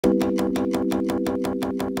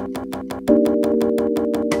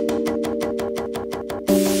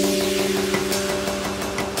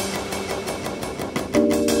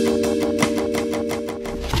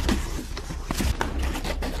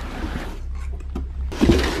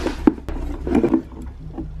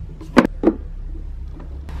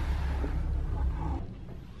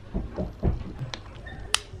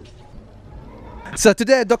So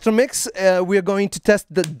today at Dr. Mix, we are going to test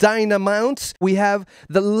the Dynamount. We have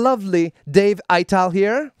the lovely Dave Aital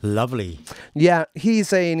here. Lovely. Yeah,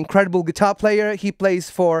 he's an incredible guitar player. He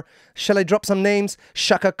plays for, shall I drop some names?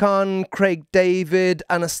 Shaka Khan, Craig David,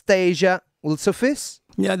 Anastasia, Will Suffice?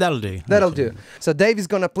 Yeah, that'll do. That'll do. So Dave is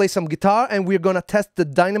gonna play some guitar and we're gonna test the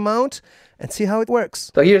Dynamount and see how it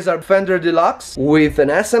works. So here's our Fender Deluxe with an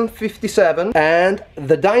SM57 and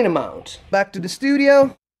the Dynamount. Back to the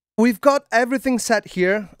studio. We've got everything set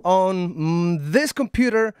here on this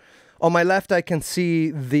computer. On my left I can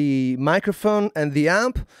see the microphone and the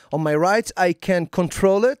amp. On my right I can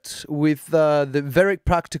control it with the very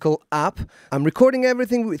practical app. I'm recording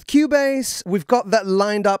everything with Cubase. We've got that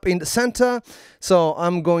lined up in the center. So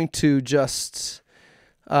I'm going to just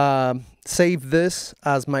save this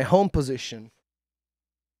as my home position.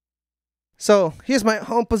 So here's my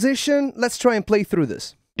home position. Let's try and play through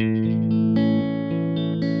this.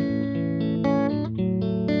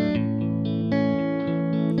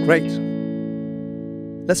 Great.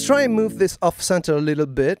 Let's try and move this off center a little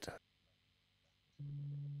bit.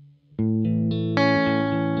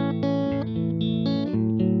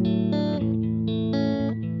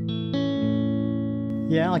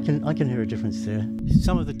 Yeah, I can hear a difference there.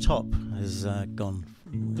 Some of the top has gone,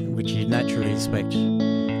 which you naturally expect.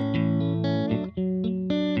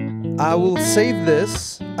 I will save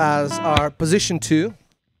this as our position 2.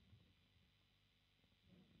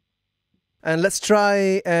 And let's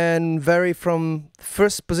try and vary from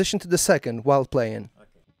first position to the second while playing.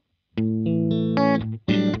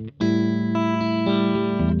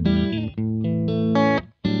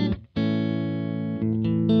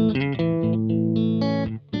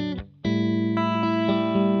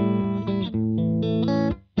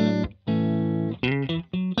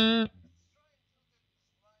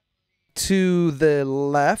 To the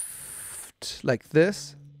left, like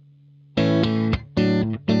this.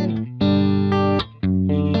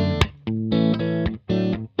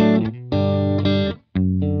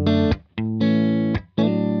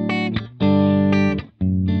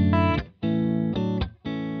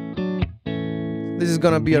 This is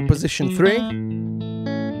gonna be our position 3.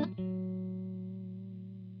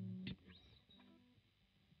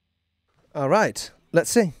 All right,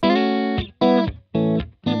 let's see.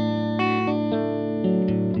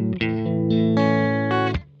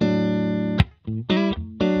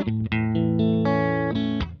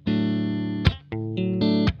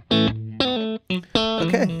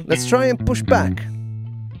 Okay, let's try and push back.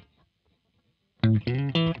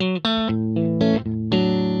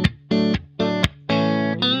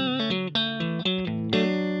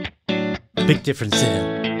 Big difference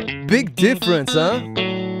there. Big difference, huh?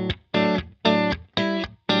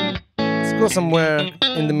 Let's go somewhere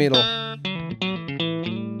in the middle.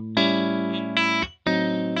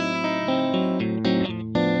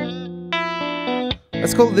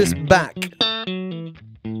 Let's call this back.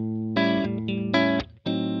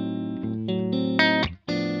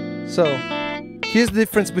 So, here's the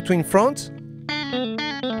difference between front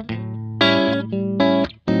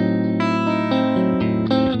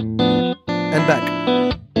and back.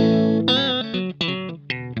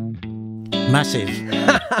 Massive.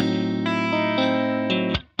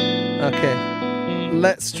 Okay,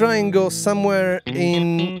 let's try and go somewhere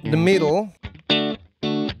in the middle.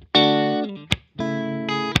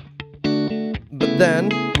 But then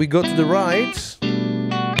we go to the right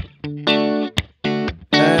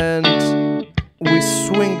and we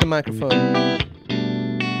swing the microphone.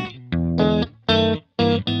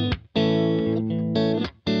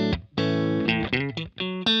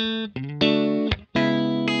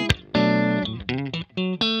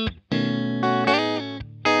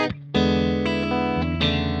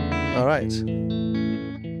 All right.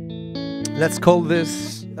 Let's call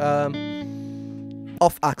this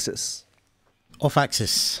off axis. Off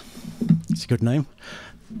axis. It's a good name.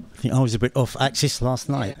 I think I was a bit off axis last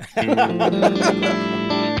night.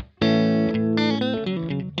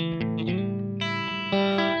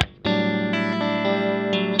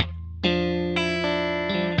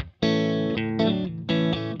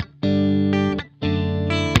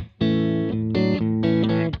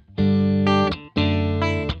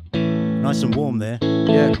 Nice and warm there.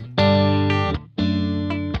 Yeah.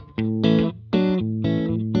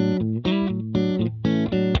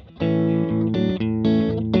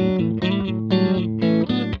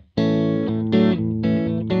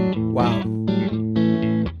 Wow.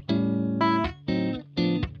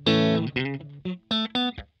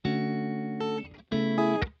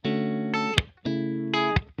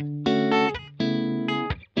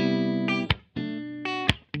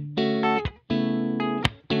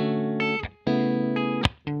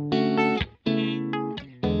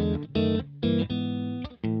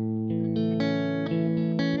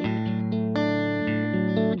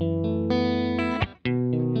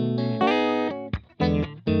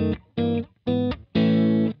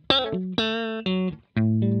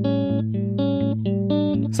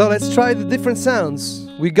 So let's try the different sounds.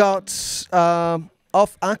 We got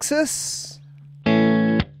off axis.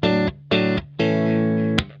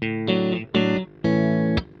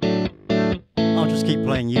 I'll just keep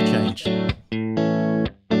playing You Change.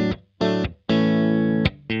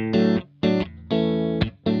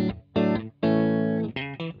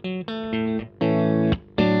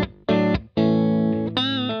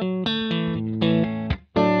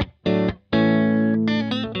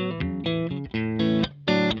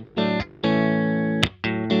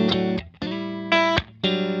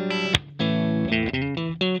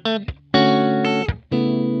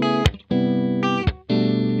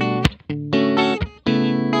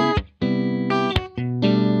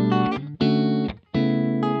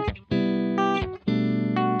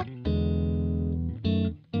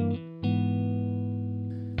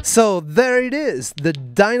 So there it is, the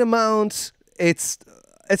Dynamount. It's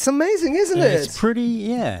amazing, isn't it? It's pretty,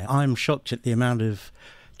 yeah. I'm shocked at the amount of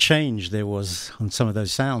change there was on some of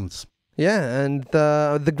those sounds. Yeah, and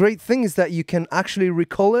the great thing is that you can actually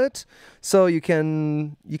recall it, so you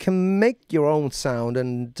can make your own sound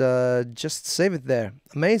and just save it there.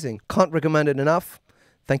 Amazing. Can't recommend it enough.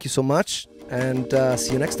 Thank you so much, and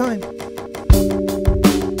see you next time.